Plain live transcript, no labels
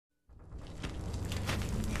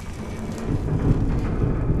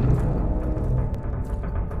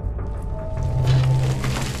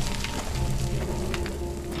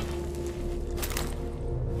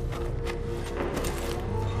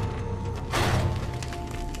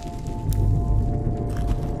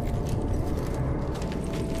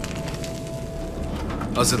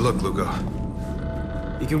How's it look, Lugo?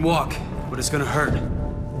 You can walk, but it's gonna hurt.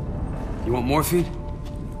 You want morphine?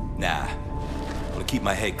 Nah. I wanna keep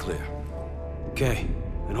my head clear. Okay,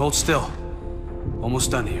 then hold still.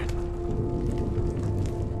 Almost done here.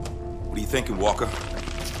 What are you thinking, Walker? I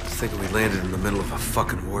was thinking we landed in the middle of a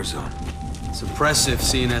fucking war zone. It's impressive,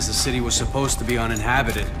 seeing as the city was supposed to be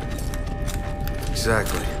uninhabited.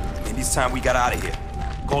 Exactly. Maybe it's time we got out of here.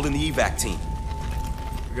 Call in the evac team.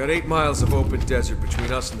 We got 8 miles of open desert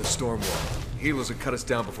between us and the storm wall. Helos would cut us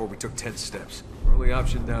down before we took 10 steps. Our only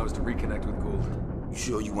option now is to reconnect with Gould. You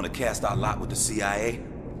sure you want to cast our lot with the CIA?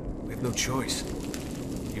 We have no choice.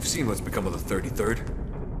 You've seen what's become of the 33rd.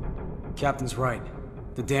 Captain's right.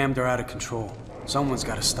 The damned are out of control. Someone's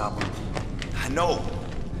gotta stop them. I know.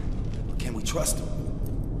 But can we trust him?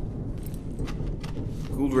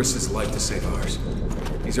 Gould risked his life to save ours.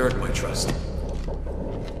 He's earned my trust.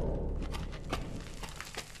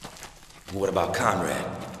 What about Conrad?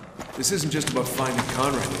 This isn't just about finding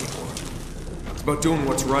Conrad anymore. It's about doing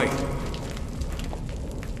what's right.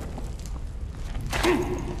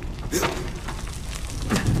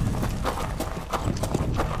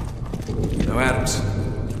 Now, Adams,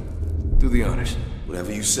 do the honors.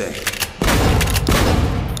 Whatever you say.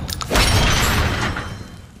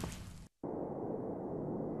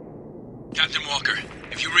 Captain Walker,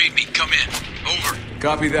 if you read me, come in. Over.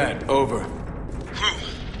 Copy that. Over. Whew.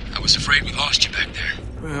 I was afraid we lost you back there.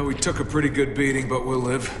 Well, we took a pretty good beating, but we'll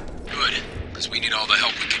live. Good, because we need all the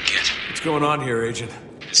help we can get. What's going on here, Agent?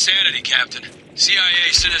 Insanity, Captain.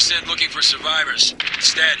 CIA sent us in looking for survivors.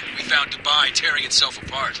 Instead, we found Dubai tearing itself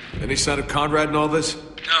apart. Any sign of Conrad in all this?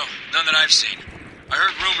 No, none that I've seen. I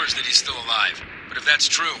heard rumors that he's still alive. But if that's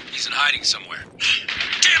true, he's in hiding somewhere.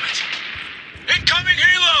 Damn it! Incoming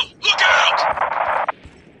helo! Look out!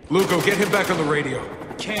 Lugo, get him back on the radio.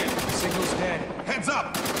 Can't. The signal's dead. Heads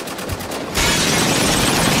up!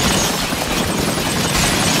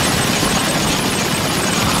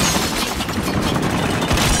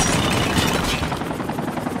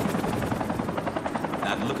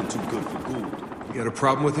 Not looking too good for Gould. You got a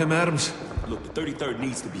problem with him, Adams? Look, the 33rd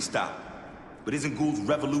needs to be stopped. But isn't Gould's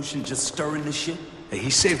revolution just stirring the shit? Hey, he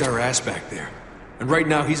saved our ass back there. And right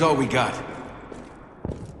now, he's all we got.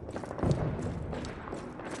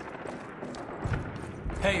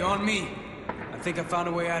 Hey, on me. I think I found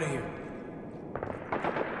a way out of here.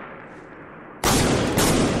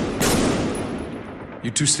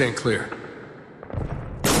 You two stand clear.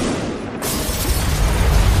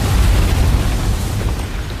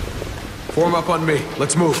 Form up on me.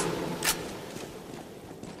 Let's move.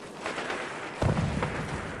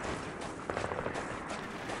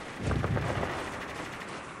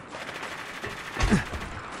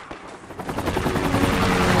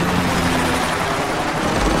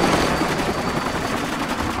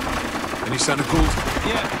 Any sign of Gould?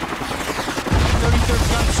 Yeah. 33rd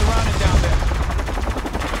gun surrounded down there.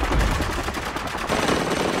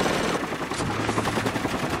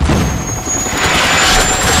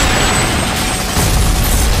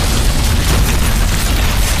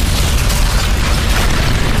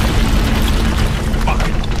 Fuck!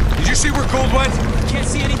 Did you see where Gould went? Can't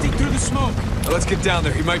see anything through the smoke. Now let's get down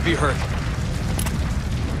there. He might be hurt.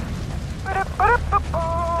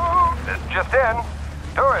 This just in.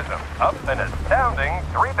 Tourism up an astounding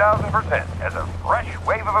 3,000% as a fresh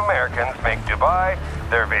wave of Americans make Dubai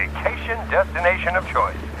their vacation destination of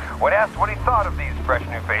choice. When asked what he thought of these fresh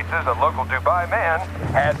new faces, a local Dubai man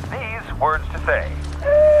had these words to say.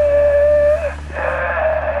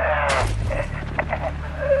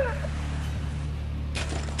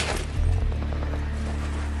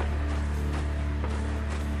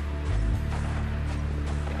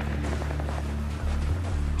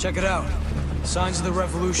 Check it out. Signs of the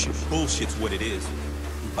revolution. Bullshit's what it is.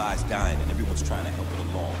 Dubai's dying and everyone's trying to help it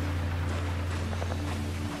along.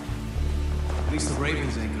 At least the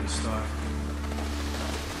Ravens ain't gonna starve.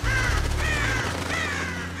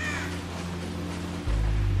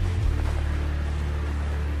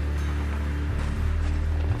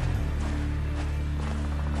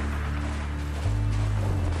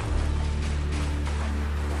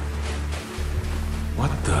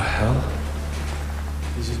 What the hell?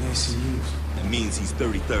 These are ACUs. That means he's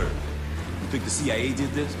 33rd. You think the CIA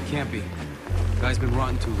did this? Can't be. Guy's been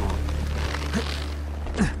rotting too long.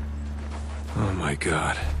 Oh my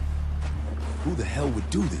God. Who the hell would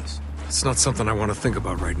do this? It's not something I want to think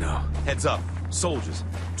about right now. Heads up. Soldiers.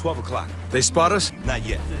 12 o'clock. They spot us? Not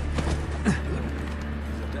yet.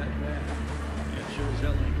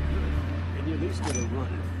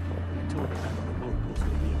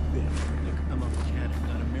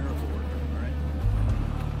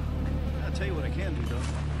 Tell you what I can do, though.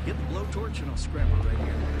 Get the blowtorch and I'll scrap her right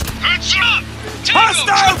here. Heads up!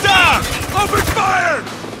 Hostile down! Open fire!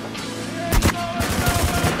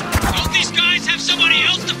 Don't these guys have somebody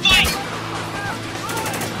else to fight?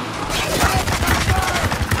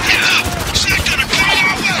 Is that gonna clear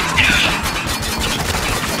our way?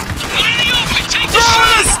 One in the open! Take the Throw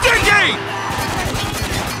shot! the sticky!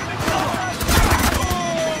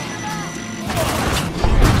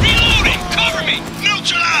 Reloading! Cover me!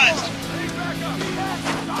 Neutralized!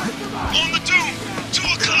 On the doom! 2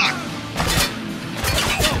 o'clock!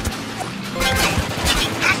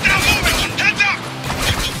 Hostile movement! Heads up!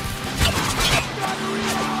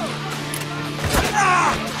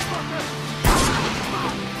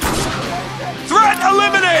 Threat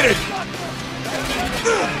eliminated!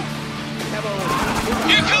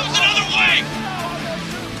 Here comes another wave!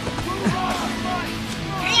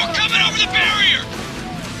 More coming over the barrier!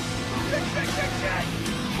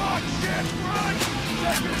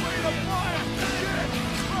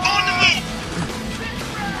 On the move!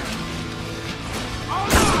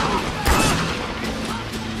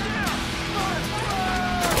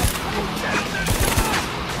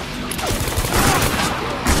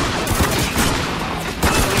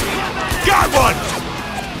 Got one!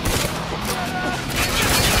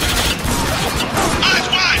 Eyes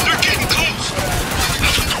wide! They're getting close!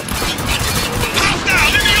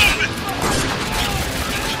 Hostile in the open!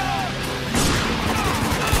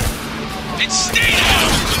 And stay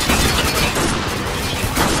down!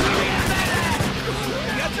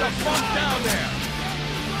 Get the fuck down there!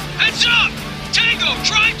 Heads up! Tango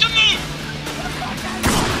trying to move!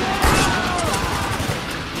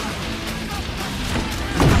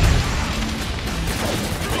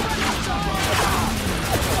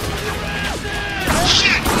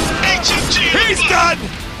 Shit! HMG! He's done!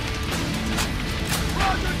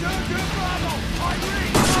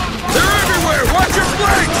 They're everywhere! Watch your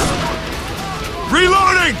flanks!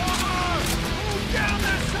 Reloading!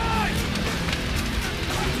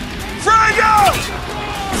 Frag out!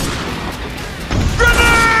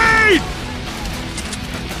 Grenade!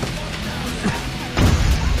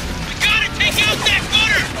 We gotta take out that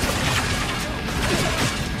gunner!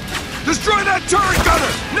 Destroy that turret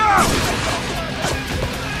gunner! Now!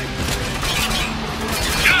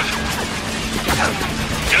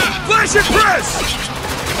 Flash and press!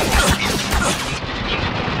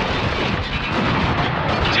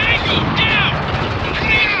 Tango, down!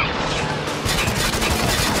 Clear out!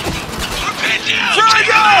 We're pinned down! Frag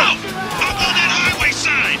Tango out! Up on that highway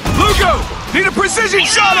sign! Lugo! Need a precision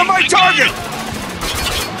shot on my target!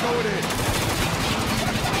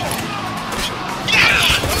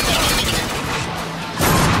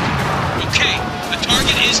 Okay, the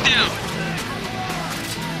target is down.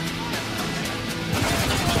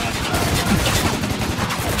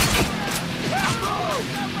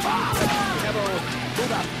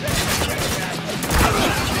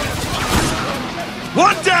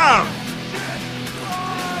 One down!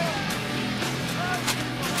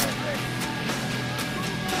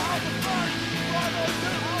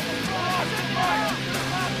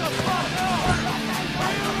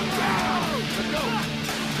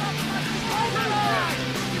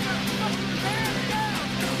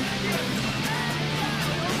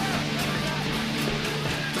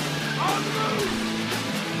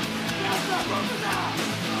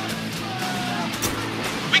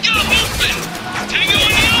 We got movement! Tango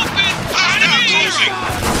in the open! Enemy closing!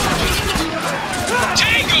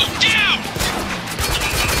 Tango, down!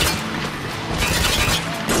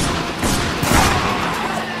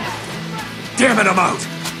 Damn it, I'm out!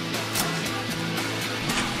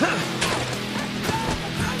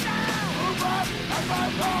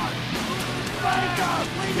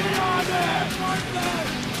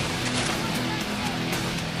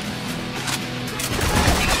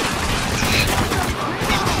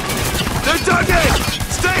 They're dug in!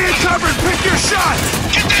 Stay in cover and pick your shots!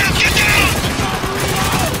 Get down, get down!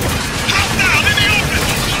 Hostile in the open!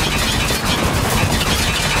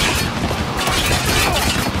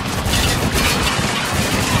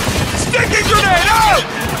 Sticky grenade out!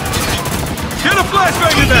 Get a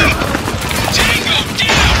flashbang in there! Tango,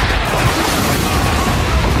 down!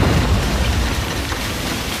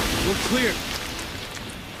 We're clear.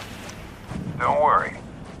 Don't worry.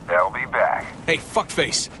 They'll be back. Hey,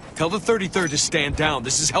 fuckface. Tell the 33rd to stand down.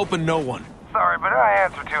 This is helping no one. Sorry, but I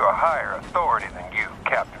answer to a higher authority than you,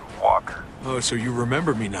 Captain Walker. Oh, so you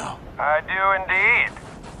remember me now. I do indeed.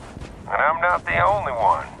 And I'm not the only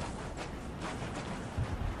one.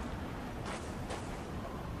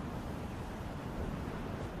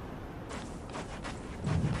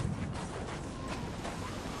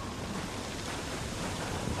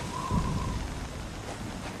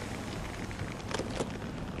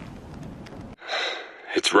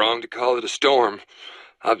 It's wrong to call it a storm.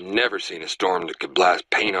 I've never seen a storm that could blast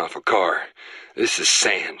paint off a car. This is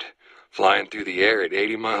sand, flying through the air at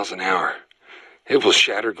 80 miles an hour. It will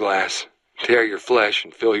shatter glass, tear your flesh,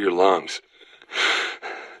 and fill your lungs.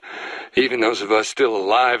 Even those of us still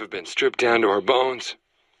alive have been stripped down to our bones.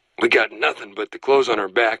 We got nothing but the clothes on our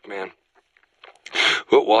back, man.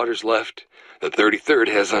 What water's left, the 33rd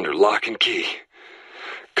has under lock and key.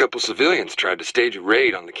 A couple civilians tried to stage a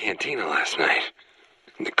raid on the cantina last night.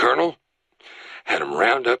 And the colonel had them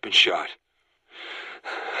round up and shot.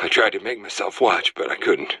 I tried to make myself watch, but I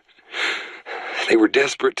couldn't. They were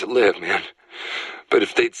desperate to live, man. But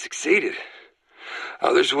if they'd succeeded,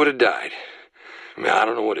 others would have died. I mean, I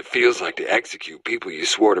don't know what it feels like to execute people you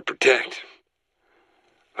swore to protect.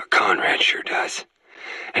 But Conrad sure does.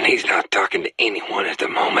 And he's not talking to anyone at the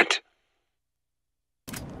moment.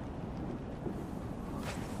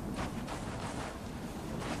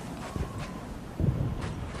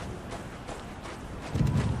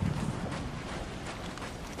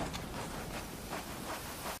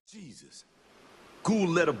 Jesus. Gould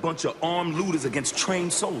led a bunch of armed looters against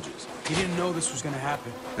trained soldiers. He didn't know this was gonna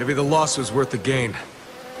happen. Maybe the loss was worth the gain.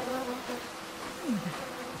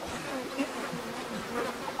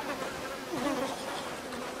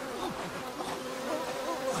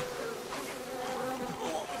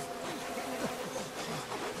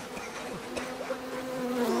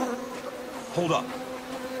 Hold up.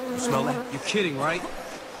 You smell that? You're kidding, right?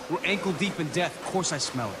 We're ankle deep in death. Of course I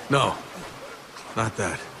smell it. No, not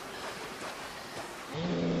that.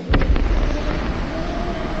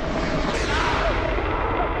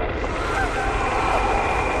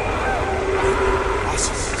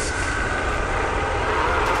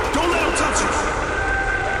 Don't let him touch you!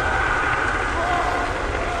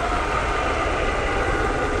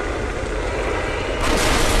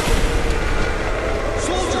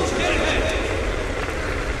 Soldiers, get ahead!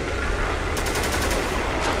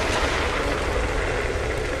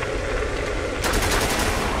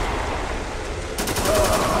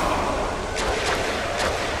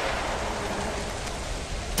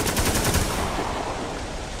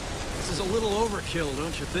 This is a little overkill,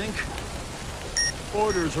 don't you think?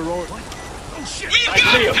 Orders are orders. Oh shit! We've got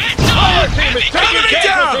our team is taking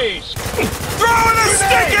casualties! Throw in the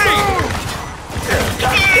sticky!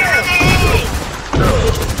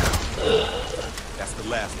 That's the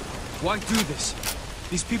last one. Why do this?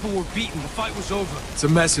 These people were beaten. The fight was over. It's a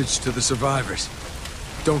message to the survivors.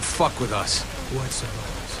 Don't fuck with us. What survivors?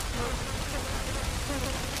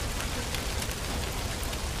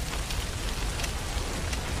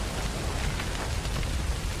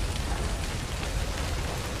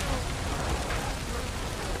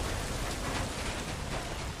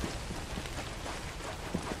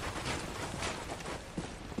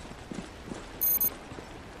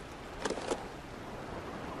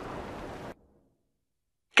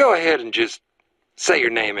 Go ahead and just say your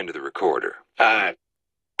name into the recorder.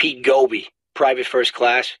 Pete Goby, private first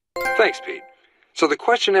class. Thanks, Pete. So the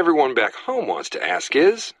question everyone back home wants to ask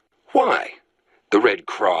is, why? The Red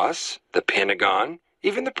Cross, the Pentagon,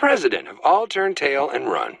 even the President have all turned tail and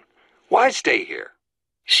run. Why stay here?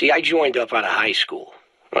 See, I joined up out of high school.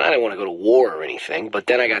 Well, I didn't want to go to war or anything, but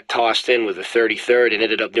then I got tossed in with the 33rd and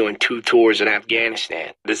ended up doing 2 tours in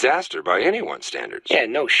Afghanistan. Disaster by anyone's standards. Yeah,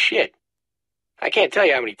 no shit. I can't tell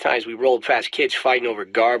you how many times we rolled past kids fighting over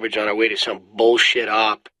garbage on our way to some bullshit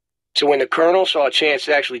op. So when the colonel saw a chance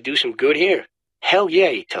to actually do some good here, hell yeah,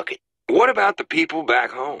 he took it. What about the people back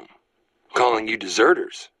home? Calling you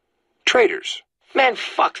deserters? Traitors? Man,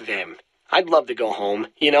 fuck them. I'd love to go home,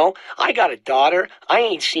 you know? I got a daughter I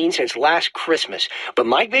ain't seen since last Christmas, but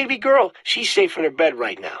my baby girl, she's safe in her bed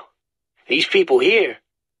right now. These people here,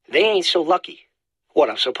 they ain't so lucky. What,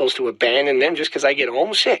 I'm supposed to abandon them just because I get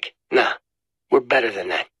homesick? Nah, we're better than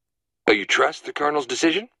that. So you trust the colonel's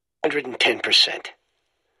decision? 110%.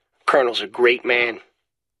 Colonel's a great man.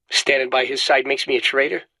 Standing by his side makes me a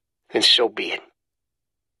traitor, then so be it.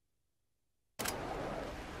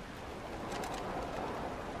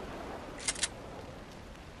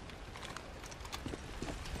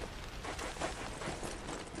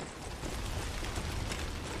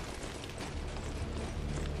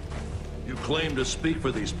 You claim to speak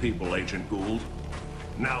for these people, Agent Gould.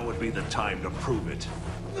 Now would be the time to prove it.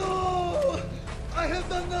 No! I have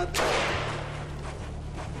done nothing!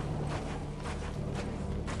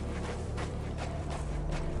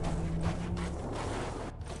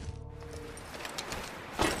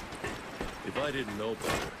 If I didn't know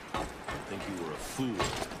better, I'd think you were a fool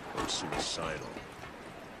or suicidal.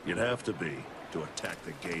 You'd have to be to attack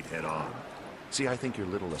the gate head on. See, I think your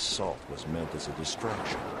little assault was meant as a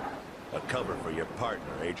distraction. A cover for your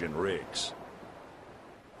partner, Agent Riggs.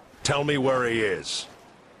 Tell me where he is.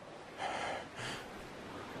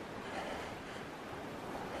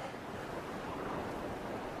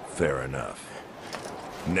 Fair enough.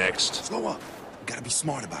 Next. Slow up. We gotta be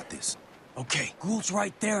smart about this. Okay, Gould's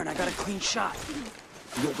right there and I got a clean shot.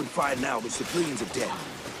 We open fire now, the civilians are dead.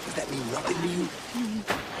 Does that mean nothing to you?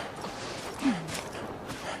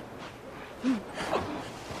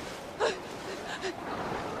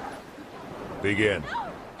 Begin.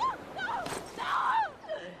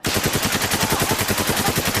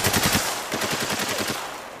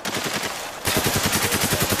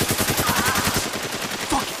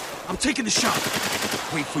 Fuck it! I'm taking the shot.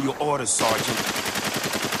 Wait for your orders, Sergeant.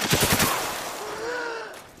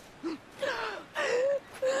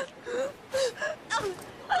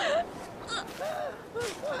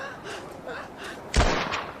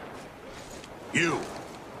 You,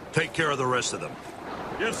 take care of the rest of them.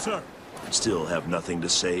 Yes, sir. Still have nothing to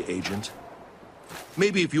say, Agent?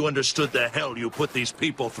 Maybe if you understood the hell you put these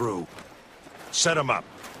people through. Set them up.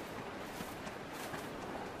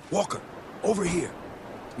 Walker, over here.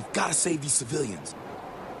 We've gotta save these civilians.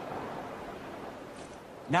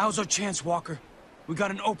 Now's our chance, Walker. We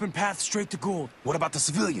got an open path straight to Gould. What about the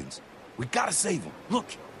civilians? We gotta save them. Look,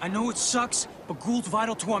 I know it sucks, but Gould's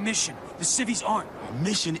vital to our mission. The civvies aren't. Our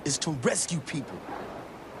mission is to rescue people.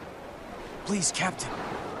 Please, Captain.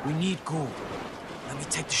 We need Gould. Let me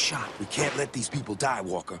take the shot. We can't let these people die,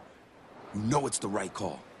 Walker. You know it's the right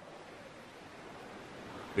call.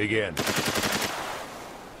 Begin.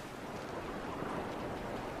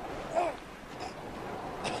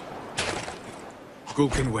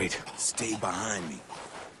 Gould can wait. Stay behind me.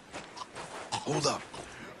 Hold up.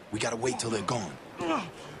 We gotta wait till they're gone.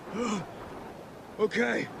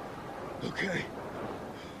 Okay. Okay.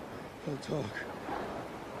 I'll talk.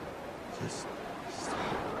 Just stop.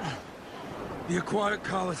 The Aquatic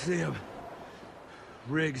Coliseum.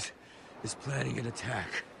 Riggs is planning an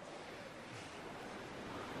attack.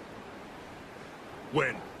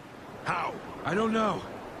 When? How? I don't know.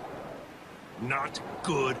 Not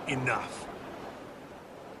good enough.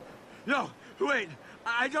 No, wait.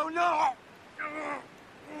 I don't know.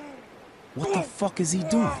 What the fuck is he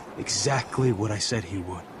doing? Exactly what I said he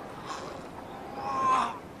would.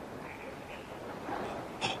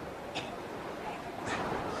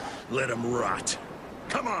 Let him rot.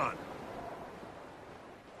 Come on!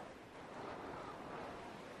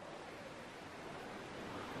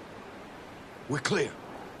 We're clear.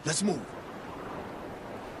 Let's move.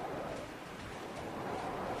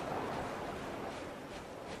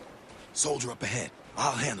 Soldier up ahead.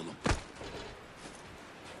 I'll handle him.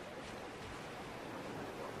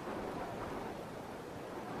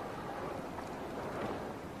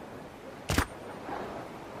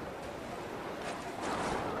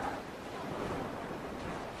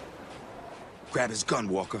 Grab his gun,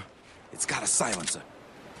 Walker. It's got a silencer.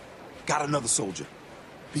 Got another soldier.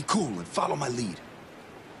 Be cool and follow my lead.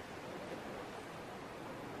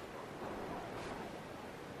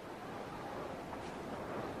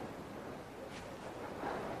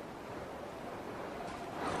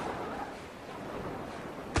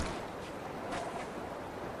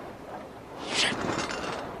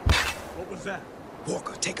 What was that?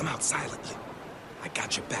 Walker, take him out silently. I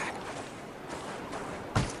got your back.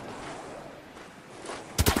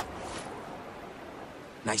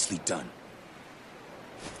 Nicely done.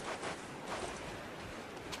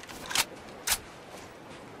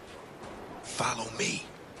 Follow me.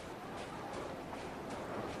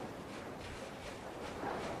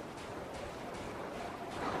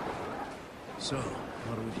 So,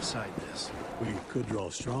 how do we decide this? We could draw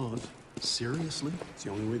straws. Seriously? It's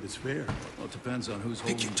the only way that's fair. Well, it depends on who's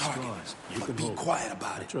Pick holding your the target. straws. You But can be hold quiet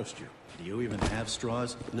about I it. trust you. Do you even have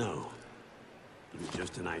straws? No. It was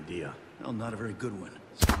just an idea. Well, not a very good one.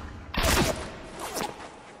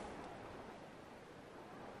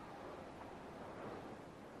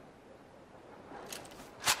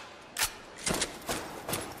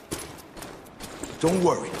 Don't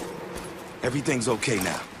worry. Everything's okay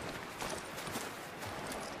now.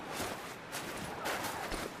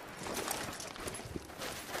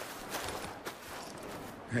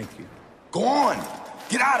 Thank you. Go on!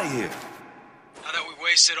 Get out of here! Now that we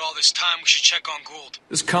wasted all this time, we should check on Gould.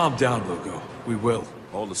 Just calm down, Lugo. We will.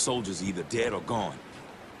 All the soldiers are either dead or gone.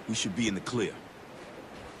 We should be in the clear.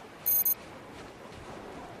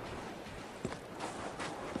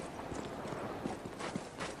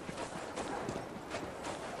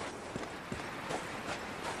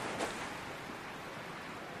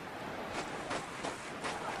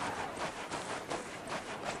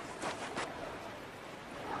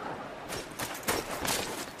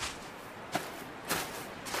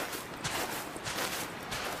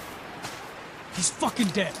 He's fucking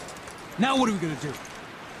dead. Now what are we gonna do?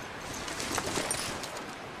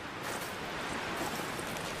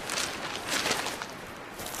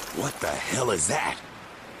 What the hell is that?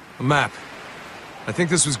 A map. I think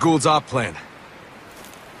this was Gould's op plan.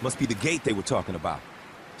 Must be the gate they were talking about.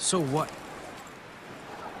 So what?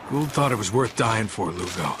 Gould thought it was worth dying for,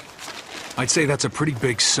 Lugo. I'd say that's a pretty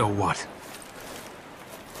big so what.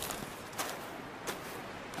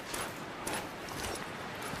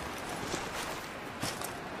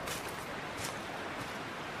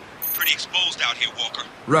 Pretty exposed out here, Walker.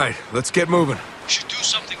 Right, let's get moving. We should do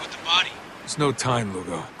something with the body. There's no time,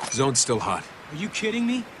 Lugo. Zone's still hot. Are you kidding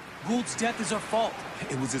me? Gould's death is our fault.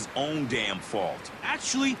 It was his own damn fault.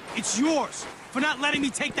 Actually, it's yours for not letting me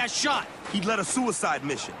take that shot. He led a suicide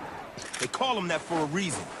mission. They call him that for a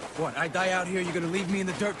reason. What, I die out here, you're gonna leave me in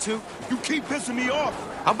the dirt too? You keep pissing me off.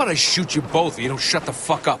 How about I shoot you both and you don't shut the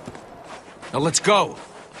fuck up? Now let's go.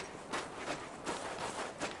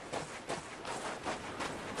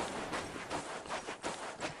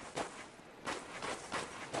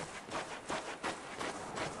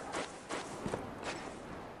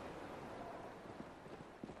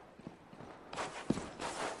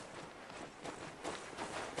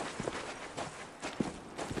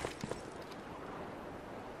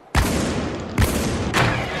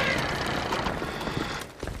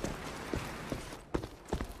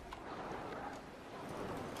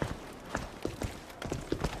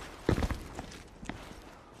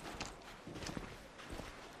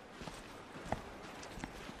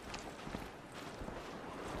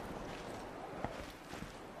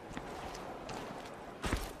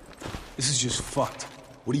 This is just fucked.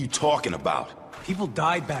 What are you talking about? People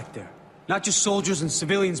died back there. Not just soldiers and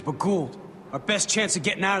civilians, but Gould. Our best chance of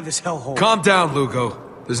getting out of this hellhole. Calm down, Lugo.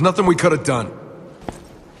 There's nothing we could have done.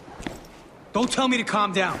 Don't tell me to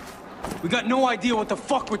calm down. We got no idea what the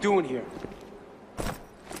fuck we're doing here.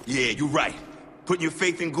 Yeah, you're right. Putting your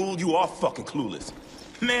faith in Gould, you are fucking clueless.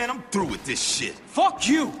 Man, I'm through with this shit. Fuck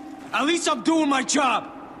you! At least I'm doing my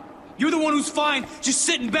job. You're the one who's fine, just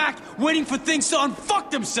sitting back, waiting for things to unfuck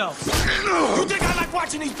themselves. You think I like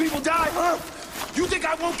watching these people die, huh? You think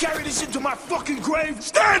I won't carry this into my fucking grave?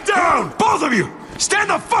 Stand down! Both of you! Stand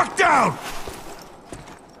the fuck down!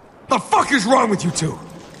 The fuck is wrong with you two?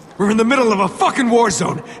 We're in the middle of a fucking war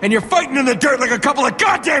zone, and you're fighting in the dirt like a couple of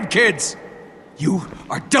goddamn kids! You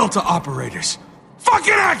are Delta operators.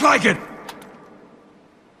 Fucking act like it!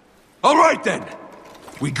 All right then.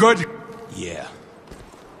 We good? Yeah.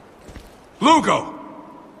 Lugo!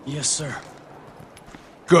 Yes, sir.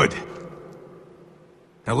 Good.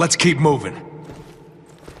 Now let's keep moving.